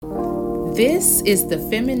This is the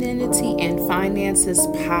Femininity and Finances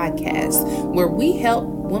podcast, where we help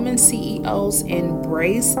women CEOs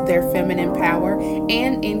embrace their feminine power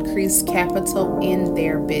and increase capital in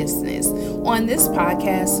their business. On this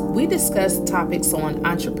podcast, we discuss topics on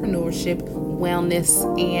entrepreneurship, wellness,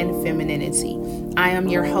 and femininity. I am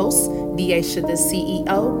your host, Deisha the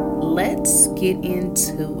CEO. Let's get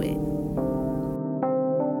into it.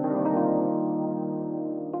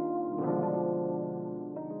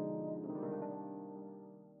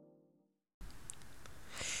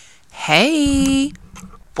 Hey,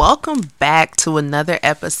 welcome back to another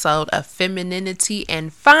episode of Femininity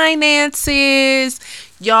and Finances.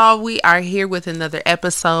 Y'all, we are here with another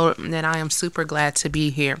episode and I am super glad to be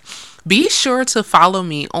here. Be sure to follow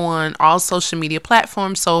me on all social media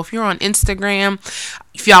platforms. So if you're on Instagram,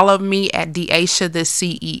 follow me at Deisha the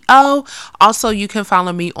CEO. Also, you can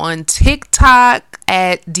follow me on TikTok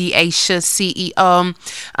at Deisha CEO.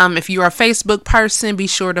 If you're a Facebook person, be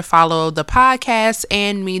sure to follow the podcast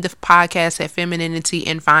and me, the podcast at Femininity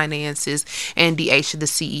and Finances and Deisha the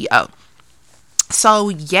CEO. So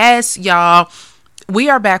yes, y'all, we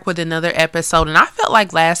are back with another episode, and I felt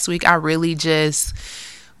like last week I really just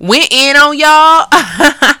went in on y'all.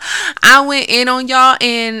 I went in on y'all,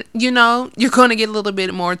 and you're going to get a little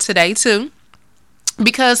bit more today too,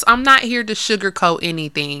 because I'm not here to sugarcoat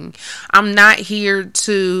anything. I'm not here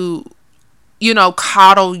to,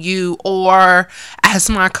 coddle you, or as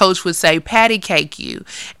my coach would say, patty cake you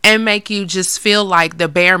and make you just feel like the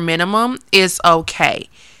bare minimum is okay.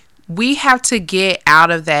 We have to get out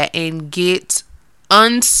of that and get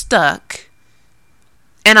unstuck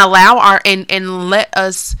and allow and let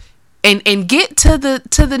us and get to the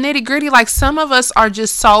nitty gritty. Like, some of us are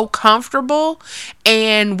just so comfortable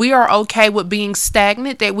and we are okay with being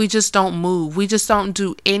stagnant that we just don't move. We just don't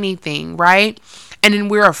do anything, right? And then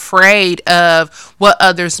we're afraid of what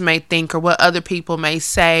others may think, or what other people may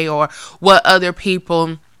say, or what other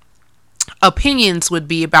people opinions would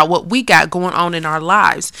be about what we got going on in our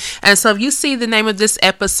lives. And so if you see, the name of this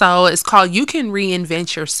episode is called You Can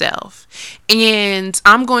Reinvent Yourself. And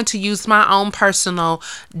I'm going to use my own personal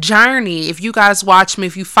journey. If you guys watch me,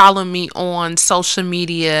 if you follow me on social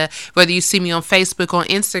media, whether you see me on Facebook, on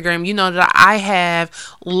Instagram, you know that I have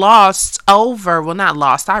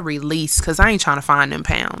I released, because I ain't trying to find them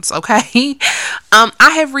pounds, okay?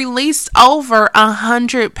 I have released over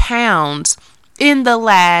 100 pounds in the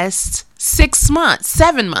last 7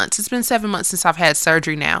 months. It's been 7 months since I've had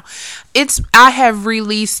surgery now. I have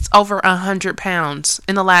released over 100 pounds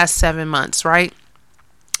in the last 7 months, right?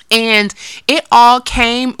 And it all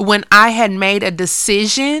came when I had made a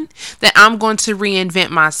decision that I'm going to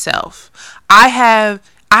reinvent myself.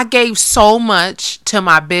 I gave so much to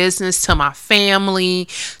my business, to my family,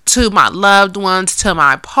 to my loved ones, to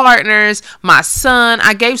my partners, my son.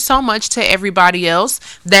 I gave so much to everybody else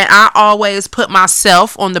that I always put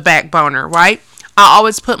myself on the back burner, right? I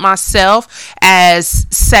always put myself as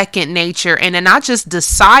second nature. And then I just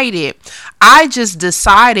decided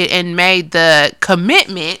and made the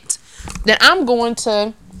commitment that I'm going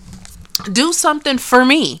to do something for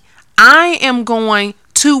me. I am going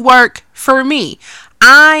to work for me.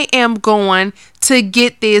 I am going to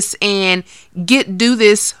get this and do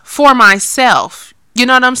this for myself. You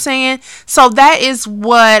know what I'm saying? So that is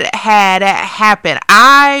what had happened.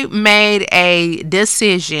 I made a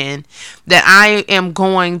decision that I am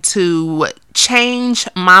going to change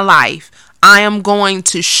my life. I am going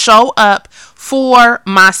to show up for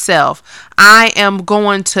myself. I am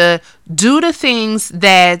going to do the things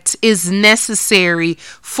that is necessary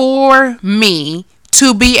for me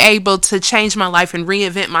to be able to change my life and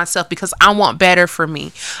reinvent myself, because I want better for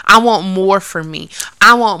me. I want more for me.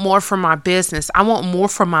 I want more for my business. I want more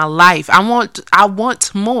for my life. I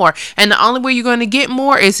want more. And the only way you're going to get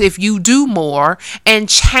more is if you do more and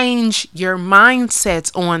change your mindsets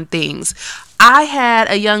on things. I had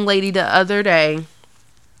a young lady the other day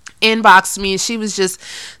inboxed me, and she was just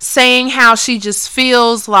saying how she just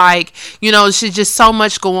feels like, she's just so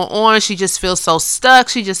much going on. She just feels so stuck.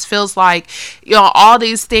 She just feels like, all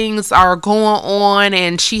these things are going on,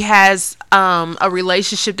 and she has a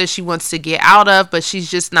relationship that she wants to get out of, but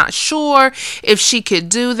she's just not sure if she could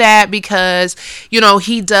do that because,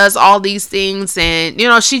 he does all these things. And,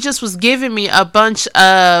 she just was giving me a bunch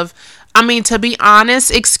of, to be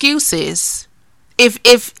honest, excuses.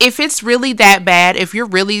 If it's really that bad, if you're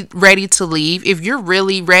really ready to leave, if you're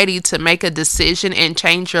really ready to make a decision and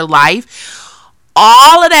change your life,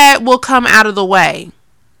 all of that will come out of the way.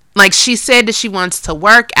 Like, she said that she wants to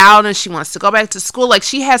work out and she wants to go back to school. Like,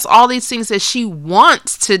 she has all these things that she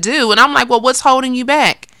wants to do. And I'm like, well, what's holding you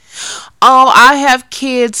back? oh, I have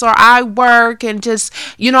kids or I work and just,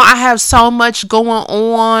 I have so much going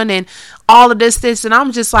on and all of this. And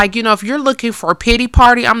I'm just like, if you're looking for a pity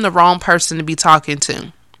party, I'm the wrong person to be talking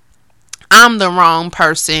to. I'm the wrong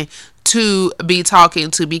person to be talking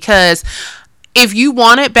to, because if you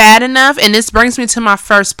want it bad enough, and this brings me to my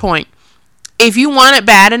first point, if you want it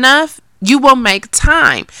bad enough, you will make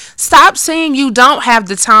time. Stop saying you don't have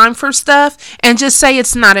the time for stuff and just say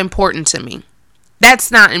it's not important to me.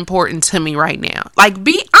 That's not important to me right now. Like,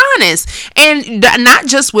 be honest. And not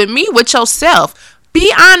just with me, with yourself.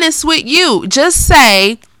 Be honest with you. Just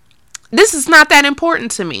say, this is not that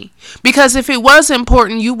important to me. Because if it was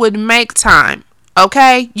important, you would make time.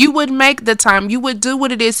 Okay? You would make the time. You would do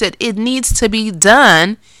what it is that it needs to be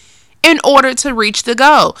done in order to reach the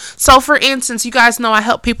goal. So for instance, you guys know I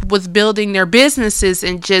help people with building their businesses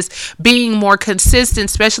and just being more consistent,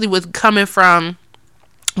 especially with coming from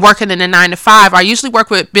working in a 9-to-5. I usually work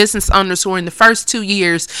with business owners who are in the first 2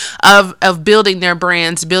 years of building their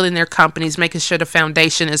brands, building their companies, making sure the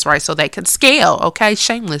foundation is right so they can scale. Okay,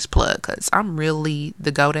 shameless plug, because I'm really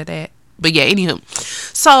the goat at that. But yeah, anywho,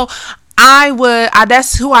 so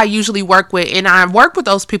that's who I usually work with. And I work with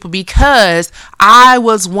those people because I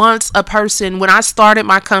was once a person, when I started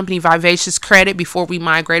my company, Vivacious Credit, before we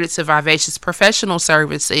migrated to Vivacious Professional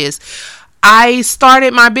Services, I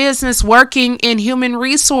started my business working in human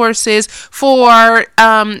resources for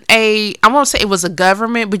I won't say it was a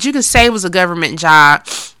government, but you could say it was a government job.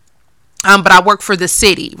 But I worked for the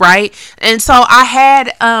city, right? And so I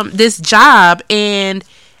had this job, and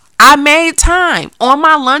I made time. On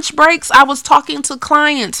my lunch breaks, I was talking to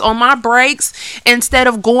clients. On my breaks, instead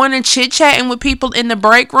of going and chit-chatting with people in the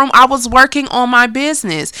break room, I was working on my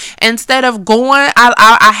business. Instead of going,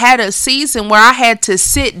 I had a season where I had to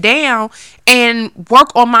sit down and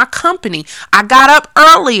work on my company. I got up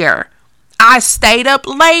earlier. I stayed up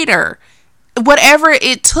later. Whatever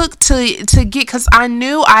it took to get, because I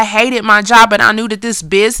knew I hated my job, and I knew that this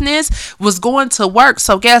business was going to work.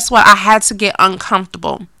 So guess what? I had to get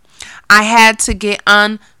uncomfortable. I had to get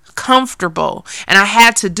uncomfortable, and I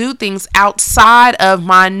had to do things outside of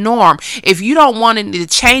my norm. If you don't want to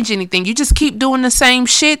change anything, you just keep doing the same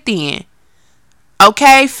shit then.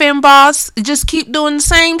 Okay, Fem Boss, just keep doing the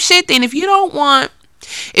same shit then. If you don't want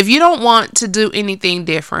to do anything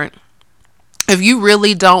different, if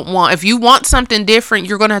you want something different,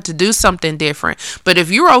 you're going to have to do something different. But if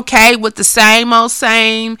you're okay with the same old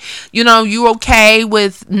same, you're okay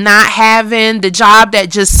with not having the job that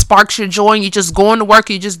just sparks your joy, and you're just going to work,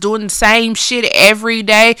 you're just doing the same shit every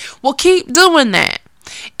day, well, keep doing that.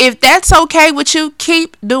 If that's okay with you,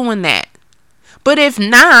 keep doing that. But if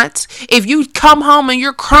not, if you come home and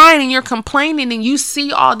you're crying and you're complaining and you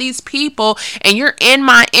see all these people and you're in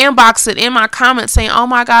my inbox and in my comments saying, oh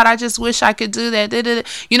my God, I just wish I could do that.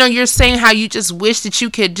 You're saying how you just wish that you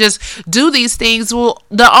could just do these things. Well,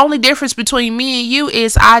 the only difference between me and you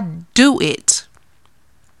is I do it.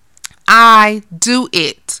 I do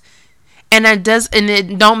it. And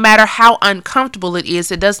it don't matter how uncomfortable it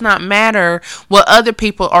is. It does not matter what other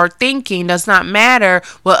people are thinking. Does not matter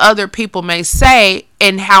what other people may say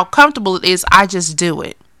and how comfortable it is. I just do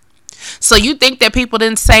it. So you think that people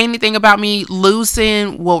didn't say anything about me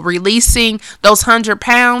releasing those 100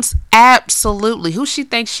 pounds? Absolutely. Who she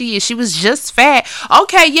thinks she is? She was just fat.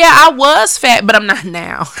 Okay, yeah, I was fat, but I'm not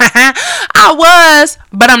now. I was,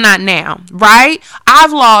 but I'm not now, right?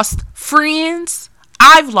 I've lost friends.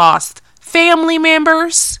 I've lost family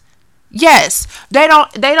members. Yes,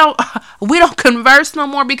 we don't converse no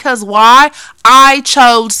more, because why? I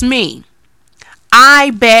chose me.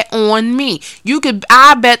 I bet on me.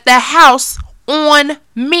 I bet the house on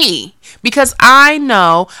me, because I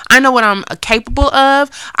know what I'm capable of.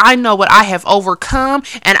 I know what I have overcome,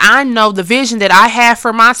 and I know the vision that I have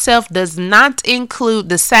for myself does not include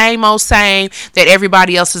the same old same that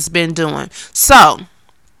everybody else has been doing. So,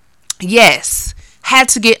 yes, had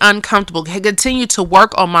to get uncomfortable, continue to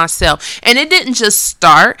work on myself. And it didn't just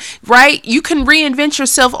start, right? You can reinvent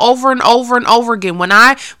yourself over and over and over again. When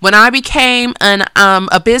I became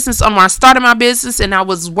a business owner, I started my business and I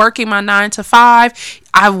was working my 9-to-5.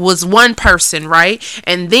 I was one person, right?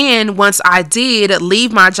 And then once I did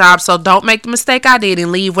leave my job, so don't make the mistake I did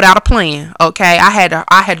and leave without a plan. Okay, I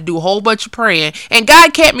had to do a whole bunch of praying, and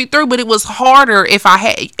God kept me through. But it was harder if I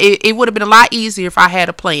had. It would have been a lot easier if I had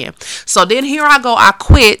a plan. So then here I go. I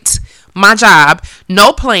quit my job,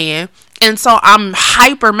 no plan. And so I'm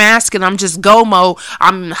hyper masculine. I'm just go mode.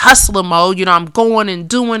 I'm hustler mode. I'm going and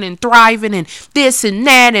doing and thriving and this and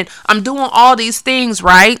that. And I'm doing all these things,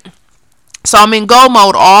 right? So I'm in go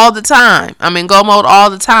mode all the time. I'm in go mode all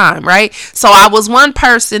the time, right? So I was one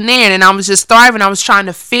person then and I was just thriving. I was trying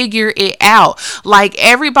to figure it out. Like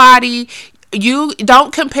everybody, you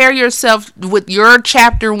don't compare yourself with your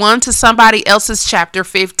chapter 1 to somebody else's chapter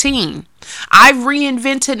 15. I've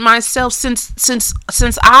reinvented myself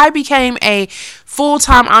since I became a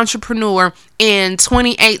full-time entrepreneur in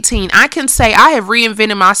 2018. I can say I have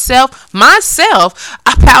reinvented myself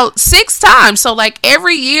about 6 times. So like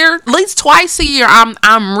every year, at least twice a year, I'm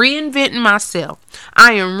reinventing myself.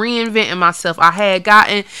 I am reinventing myself. I had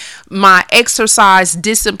gotten my exercise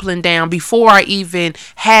discipline down before I even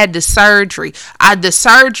had the surgery. The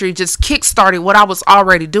surgery just kickstarted what I was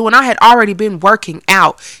already doing. I had already been working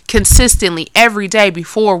out consistently every day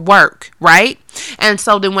before work, right? And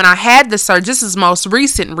so then when I had the surgery, this is most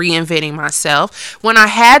recent reinventing myself. When I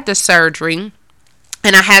had the surgery,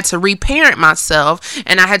 and I had to reparent myself,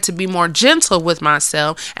 and I had to be more gentle with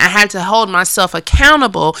myself. I had to hold myself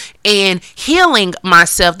accountable and healing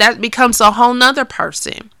myself. That becomes a whole nother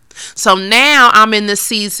person. So now I'm in the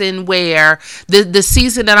season where the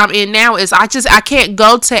season that I'm in now is I can't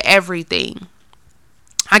go to everything.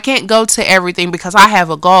 I can't go to everything because I have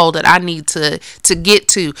a goal that I need to get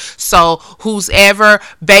to. So who's ever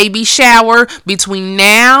baby shower between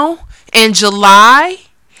now and July,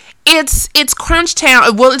 it's crunch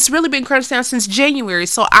town. Well, it's really been crunch town since January.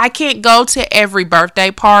 So I can't go to every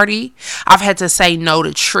birthday party. I've had to say no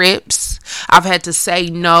to trips. I've had to say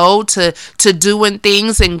no to doing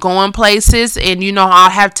things and going places. And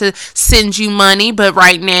I'll have to send you money, but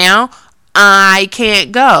right now I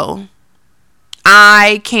can't go.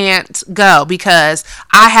 I can't go because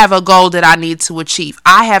I have a goal that I need to achieve.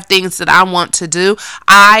 I have things that I want to do.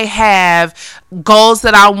 I have goals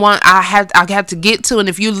that I have to get to. And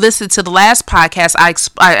if you listen to the last podcast,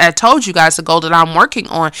 I told you guys the goal that I'm working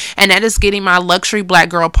on, and that is getting my luxury black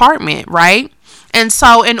girl apartment, right? And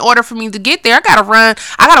so in order for me to get there, I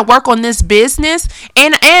gotta work on this business,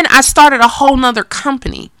 and I started a whole nother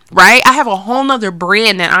company. Right? I have a whole nother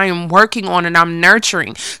brand that I am working on and I'm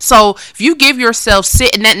nurturing. So if you give yourself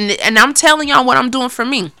and I'm telling y'all what I'm doing for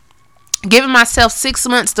me, giving myself 6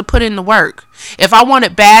 months to put in the work. If I want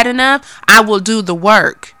it bad enough, I will do the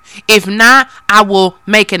work. If not, I will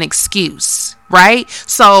make an excuse. Right?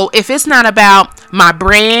 So if it's not about my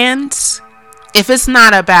brands, if it's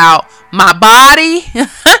not about my body,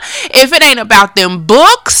 if it ain't about them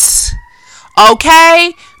books,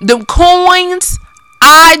 okay, them coins,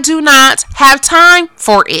 I do not have time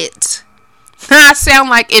for it. I sound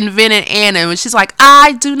like Invented Anna when she's like,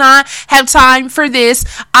 I do not have time for this.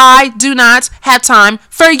 I do not have time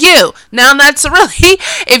for you. Now that's really,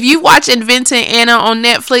 if you watch Invented Anna on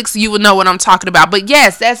Netflix, you will know what I'm talking about. But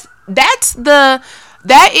yes, that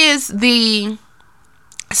is the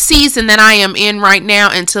season that I am in right now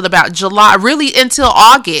until about July, really until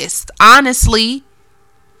August. Honestly,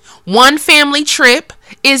 one family trip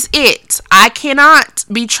is it. I cannot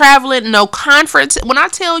be traveling, no conference. When I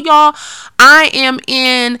tell y'all I am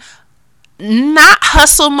in not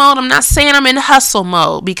hustle mode, I'm not saying I'm in hustle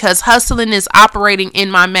mode because hustling is operating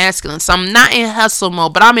in my masculine. So I'm not in hustle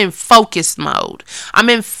mode, but I'm in focused mode. I'm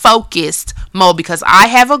in focused mode because I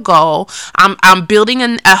have a goal. I'm building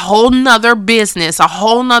a whole nother business, a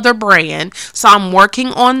whole nother brand. So I'm working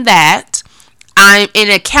on that. I'm in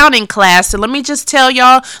accounting class, and let me just tell you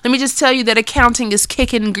that accounting is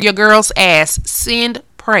kicking your girl's ass. Send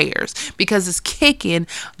prayers because it's kicking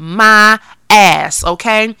my ass,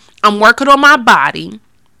 okay? I'm working on my body.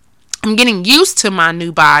 I'm getting used to my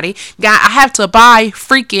new body. I have to buy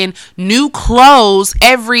freaking new clothes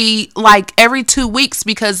every 2 weeks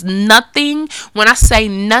because nothing, when I say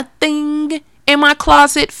nothing in my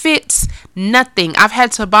closet fits, nothing. I've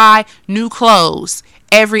had to buy new clothes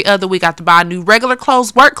every other week. I have to buy new regular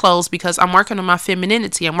clothes, work clothes, because I'm working on my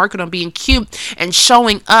femininity. I'm working on being cute and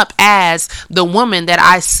showing up as the woman that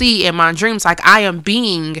I see in my dreams. Like I am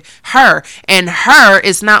being her, and her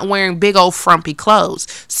is not wearing big old frumpy clothes.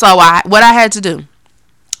 So what I had to do,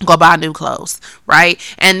 go buy new clothes, right?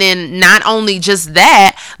 And then not only just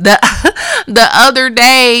that, the other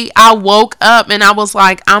day I woke up and I was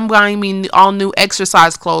like, I'm buying me all new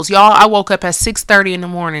exercise clothes. Y'all, I woke up at 6:30 in the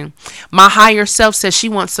morning. My higher self says she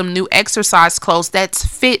wants some new exercise clothes that's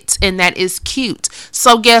fit and that is cute.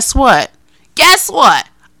 So guess what?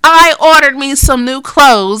 I ordered me some new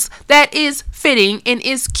clothes that is fitting and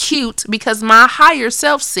is cute because my higher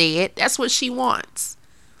self said that's what she wants.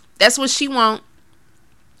 That's what she wants.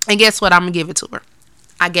 And guess what? I'm going to give it to her.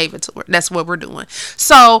 I gave it to her. That's what we're doing.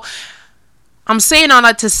 So I'm saying all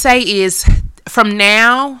that to say is from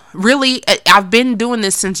now, really, I've been doing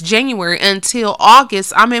this since January until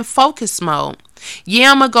August. I'm in focus mode.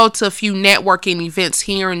 Yeah, I'm going to go to a few networking events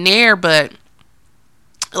here and there, but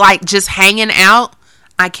like just hanging out,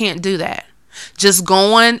 I can't do that. Just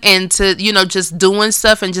going and to, just doing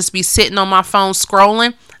stuff and just be sitting on my phone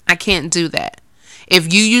scrolling, I can't do that.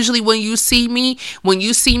 If you usually, when you see me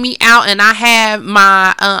out and I have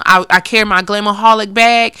my, I carry my Glamaholic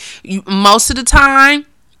bag, most of the time,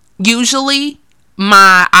 usually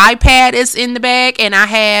my iPad is in the bag and I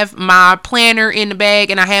have my planner in the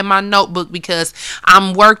bag and I have my notebook because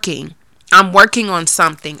I'm working. I'm working on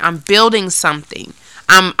something. I'm building something.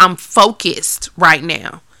 I'm focused right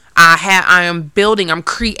now. I'm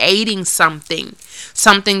creating something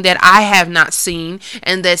that I have not seen,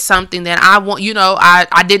 and that's something that I want,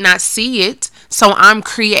 I did not see it. So I'm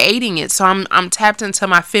creating it. So I'm tapped into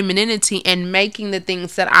my femininity and making the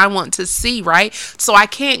things that I want to see, right? So I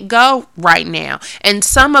can't go right now. And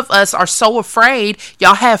some of us are so afraid,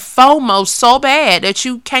 y'all have FOMO so bad that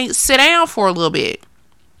you can't sit down for a little bit.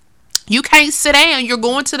 You can't sit down. You're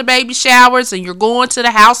going to the baby showers and you're going to the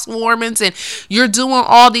housewarmings and you're doing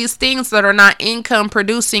all these things that are not income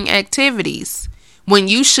producing activities when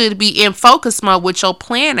you should be in focus mode with your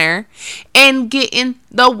planner and getting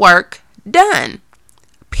the work done.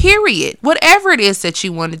 Period. Whatever it is that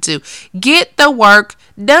you want to do, get the work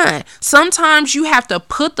done. Sometimes you have to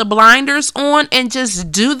put the blinders on and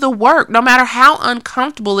just do the work, no matter how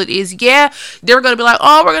uncomfortable it is. Yeah, they're going to be like,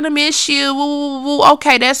 oh, we're going to miss you. Woo, woo, woo.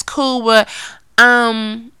 Okay, that's cool. But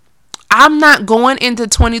I'm not going into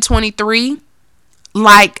 2023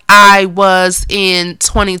 like I was in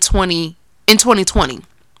 2020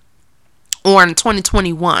 or in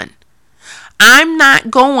 2021. I'm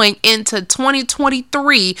not going into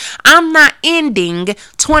 2023. I'm not ending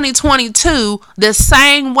 2022 the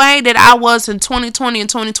same way that I was in 2020 and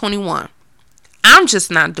 2021. I'm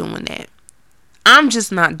just not doing that.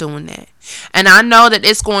 And I know that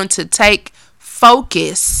it's going to take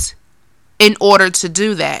focus in order to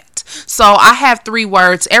do that. So I have 3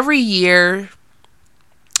 words. Every year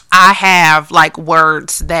I have like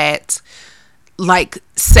words that like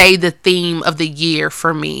say the theme of the year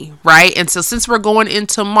for me, right? And so since we're going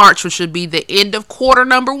into March, which should be the end of quarter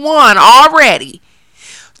number 1 already,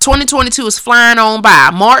 2022 is flying on by.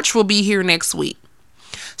 March will be here next week.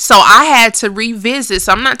 So I had to revisit.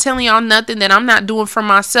 So I'm not telling y'all nothing that I'm not doing for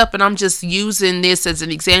myself, and I'm just using this as an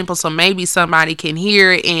example so maybe somebody can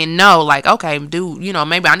hear it and know like, okay, dude,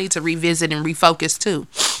 maybe I need to revisit and refocus too.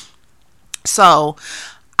 So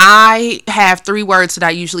I have 3 words that I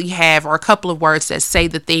usually have, or a couple of words that say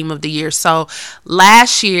the theme of the year. So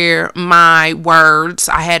last year, my words,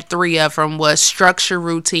 I had 3 of them, was structure,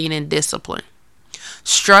 routine, and discipline.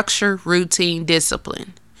 Structure, routine,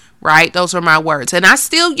 discipline. Right? Those are my words. And I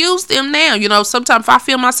still use them now. Sometimes if I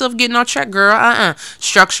feel myself getting on track, girl,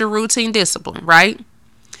 structure, routine, discipline. Right?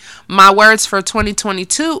 My words for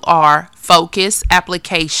 2022 are focus,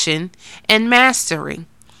 application, and mastery.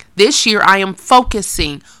 This year, I am focus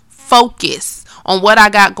on what I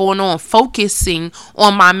got going on, focusing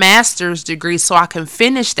on my master's degree so I can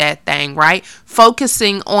finish that thing, right?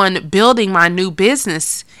 Focusing on building my new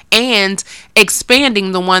business and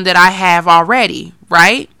expanding the one that I have already,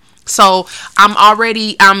 right? So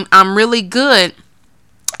I'm really good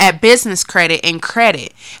at business credit and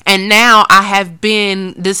credit. And now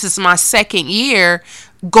this is my 2nd year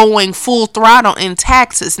going full throttle in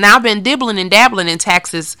taxes. Now I've been dibbling and dabbling in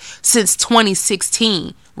taxes since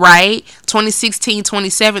 2016, right? 2016,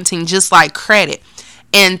 2017, just like credit.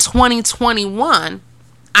 In 2021,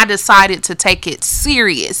 I decided to take it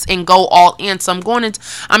serious and go all in. So I'm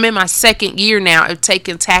in my 2nd year now of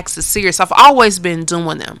taking taxes serious. I've always been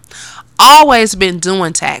doing them. Always been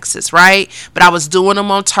doing taxes, right? But I was doing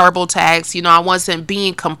them on TurboTax. I wasn't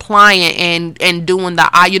being compliant and doing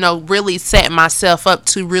really setting myself up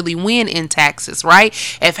to really win in taxes, right?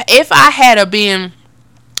 If I had been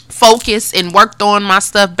focused and worked on my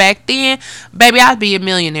stuff back then, baby, I'd be a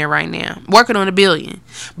millionaire right now, working on $1 billion.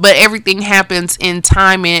 But everything happens in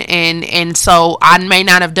time, and so I may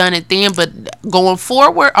not have done it then, but going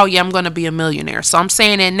forward, oh yeah, I'm going to be a millionaire. So I'm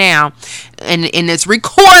saying it now, and it's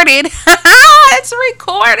recorded. It's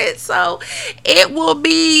recorded, so it will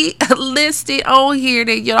be listed on here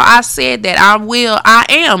that I said that I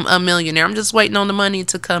am a millionaire. I'm just waiting on the money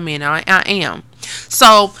to come in. I am.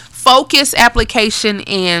 So focus, application,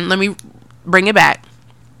 and let me bring it back.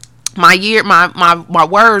 My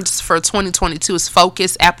words for 2022 is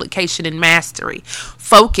focus, application, and mastery.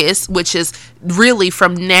 Focus, which is really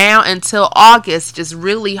from now until August, just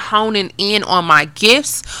really honing in on my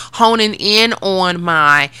gifts, honing in on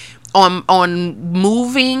my on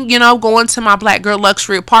moving, going to my Black Girl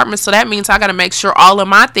Luxury apartment. So that means I got to make sure all of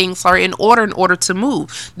my things are in order to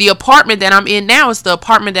move. The apartment that I'm in now is the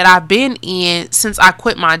apartment that I've been in since I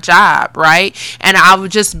quit my job, right? And I've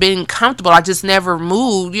just been comfortable. I just never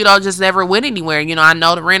moved, just never went anywhere. I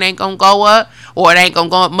know the rent ain't gonna go up, or it ain't gonna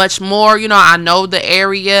go up much more. I know the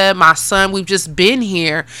area, my son, we've just been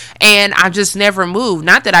here, and I just never moved.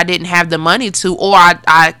 Not that I didn't have the money to, or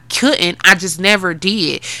I couldn't, I just never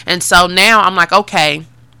did. And so now I'm like, okay,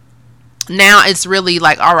 now it's really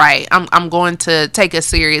like, all right, I'm going to take it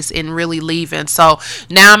serious and really leaving. So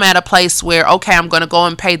now I'm at a place where, okay, I'm going to go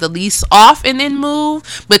and pay the lease off and then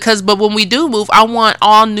move, but when we do move, I want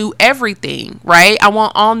all new everything, right? I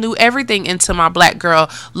want all new everything into my Black Girl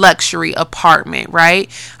Luxury apartment, right?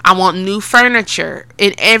 I want new furniture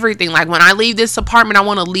and everything. Like when I leave this apartment, I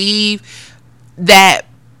want to leave that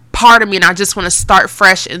part of me and I just want to start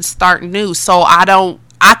fresh and start new. So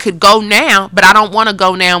I could go now, but I don't want to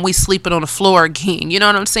go now and we sleeping on the floor again. You know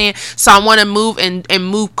what I'm saying? So I want to move and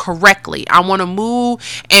move correctly. I want to move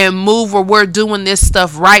where we're doing this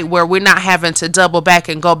stuff right, where we're not having to double back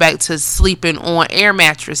and go back to sleeping on air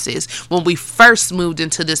mattresses. When we first moved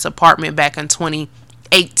into this apartment back in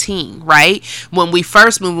 2018, right? When we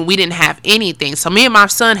first moved, we didn't have anything. So me and my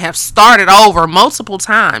son have started over multiple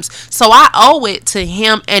times. So I owe it to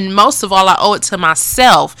him, and most of all, I owe it to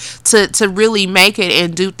myself to really make it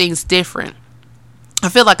and do things different. I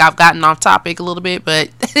feel like I've gotten off topic a little bit, but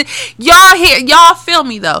y'all feel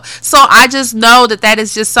me though. So I just know that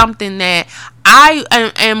is just something that I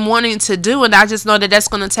am wanting to do, and I just know that that's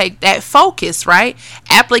going to take that focus, right?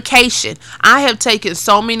 Application. I have taken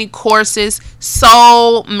so many courses,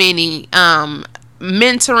 so many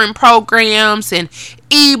mentoring programs and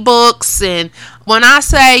ebooks, and when I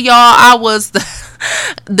say y'all, I was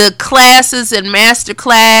the classes and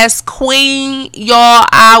masterclass queen, y'all,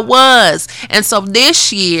 I was. And so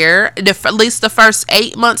this year, at least the first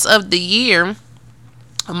 8 months of the year,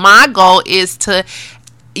 my goal is to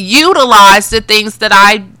utilize the things that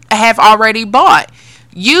I have already bought.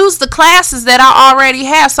 Use the classes that I already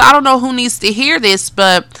have. So I don't know who needs to hear this,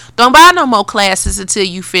 but don't buy no more classes until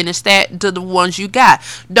you finish the ones you got.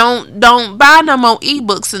 Don't buy no more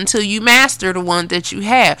ebooks until you master the one that you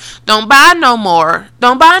have. Don't buy no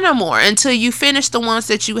more until you finish the ones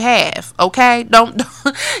that you have. Okay? Don't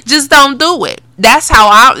just don't do it. That's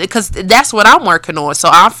because that's what I'm working on. So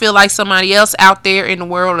I feel like somebody else out there in the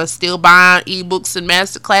world is still buying ebooks and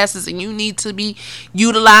master classes, and you need to be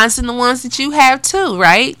utilizing the ones that you have too,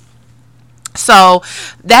 right? So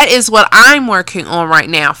that is what I'm working on right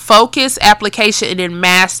now. Focus, application, and then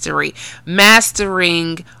mastery.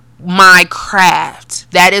 Mastering my craft.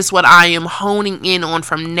 That is what I am honing in on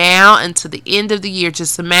from now until the end of the year.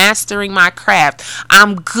 Just mastering my craft.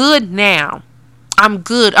 I'm good now. I'm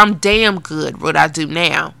good. I'm damn good what I do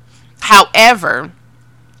now. However,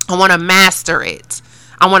 I want to master it.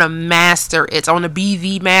 I want to be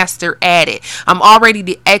the master at it. I'm already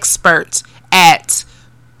the expert at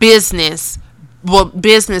business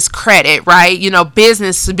credit, right?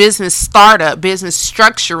 Business startup, business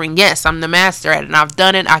structuring. Yes, I'm the master at it, and I've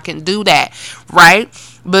done it. I can do that, right?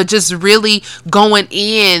 But just really going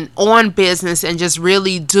in on business and just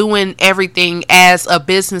really doing everything as a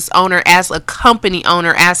business owner, as a company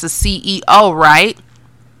owner, as a CEO, right?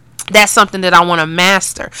 That's something that I want to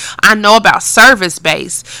master. I know about service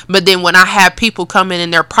based, but then when I have people come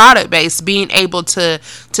in their product based, being able to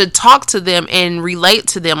talk to them and relate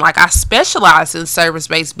to them, like I specialize in service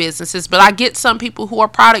based businesses, but I get some people who are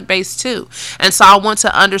product based too, and so I want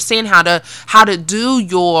to understand how to do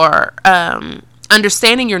your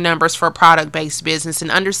understanding your numbers for a product-based business,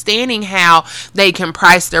 and understanding how they can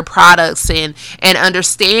price their products, and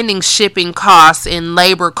understanding shipping costs and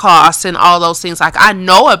labor costs and all those things. Like I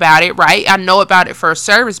know about it, right? I know about it for a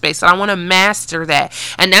service-based, and I want to master that.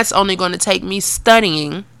 And that's only going to take me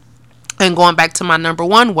studying and going back to my number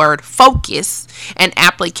one word, focus and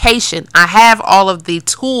application. I have all of the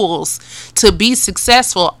tools to be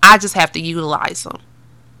successful. I just have to utilize them.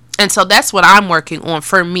 And so that's what I'm working on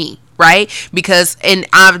for me. Right? Because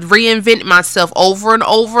I've reinvented myself over and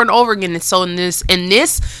over and over again. And so in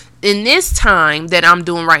this time that I'm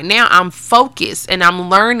doing right now, I'm focused and I'm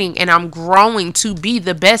learning and I'm growing to be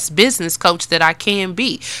the best business coach that I can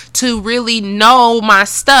be, to really know my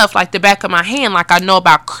stuff like the back of my hand, like I know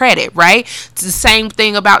about credit, right? It's the same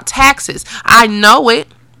thing about taxes. I know it,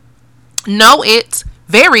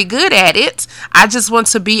 very good at it. I just want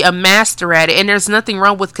to be a master at it. And there's nothing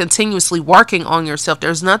wrong with continuously working on yourself.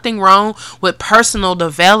 There's nothing wrong with personal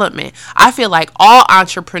development. I feel like all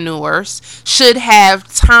entrepreneurs should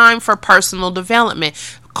have time for personal development.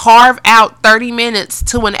 Carve out 30 minutes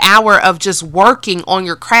to an hour of just working on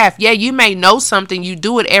your craft. Yeah, you may know something, you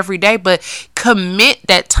do it every day, but commit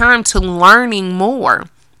that time to learning more.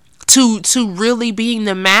 To really being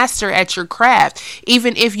the master at your craft.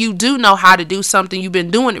 Even if you do know how to do something, you've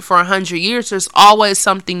been doing it for 100 years, there's always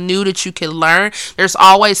something new that you can learn. There's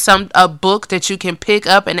always a book that you can pick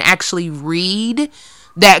up and actually read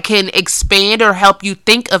that can expand or help you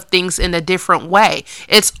think of things in a different way.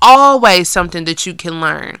 It's always something that you can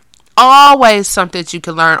learn. Always something that you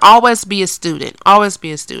can learn. Always be a student. Always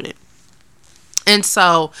be a student. And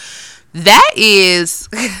so that is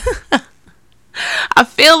I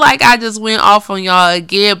feel like I just went off on y'all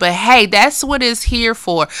again, but hey, that's what it's here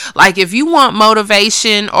for. Like, if you want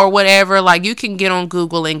motivation or whatever, like, you can get on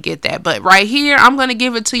Google and get that. But right here, I'm going to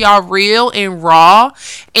give it to y'all real and raw,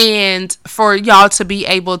 and for y'all to be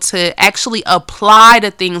able to actually apply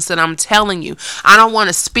the things that I'm telling you. I don't want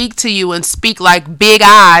to speak to you and speak like big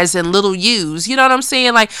eyes and little U's. You know what I'm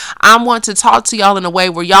saying? Like, I want to talk to y'all in a way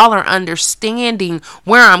where y'all are understanding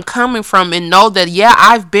where I'm coming from and know that, yeah,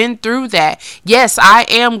 I've been through that. Yes, I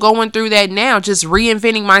am going through that now, just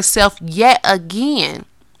reinventing myself yet again.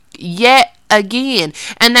 Yet again.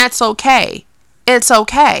 And that's okay. It's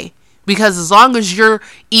okay. Because as long as you're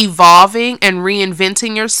evolving and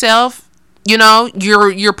reinventing yourself, you know,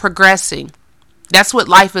 you're progressing. That's what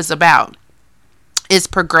life is about. It's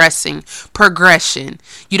progressing. Progression.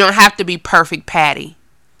 You don't have to be perfect, Patty.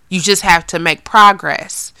 You just have to make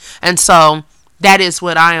progress. And so that is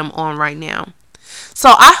what I am on right now. So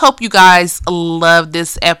I hope you guys love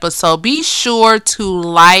this episode. Be sure to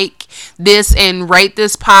like this and rate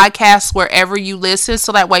this podcast wherever you listen,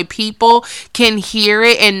 so that way people can hear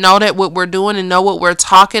it and know that what we're doing and know what we're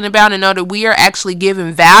talking about, and know that we are actually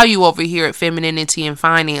giving value over here at Femininity and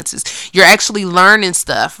Finances. You're actually learning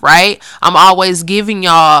stuff, right? I'm always giving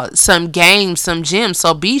y'all some games, some gems.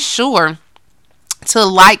 So be sure to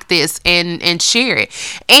like this and share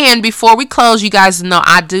it. And before we close, you guys know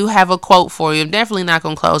I do have a quote for you. I'm definitely not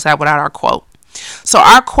going to close out without our quote. So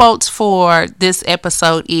our quote for this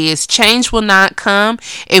episode is: change will not come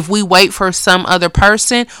if we wait for some other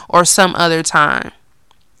person or some other time.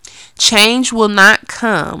 Change will not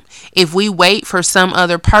come if we wait for some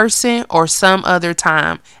other person or some other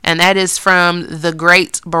time. And that is from the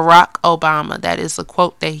great Barack Obama. That is a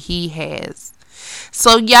quote that he has.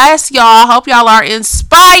 So yes, y'all, hope y'all are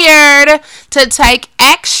inspired to take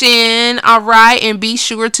action. All right. And be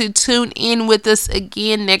sure to tune in with us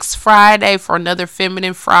again next Friday for another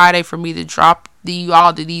Feminine Friday, for me to drop you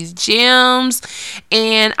all to these gems.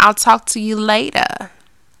 And I'll talk to you later.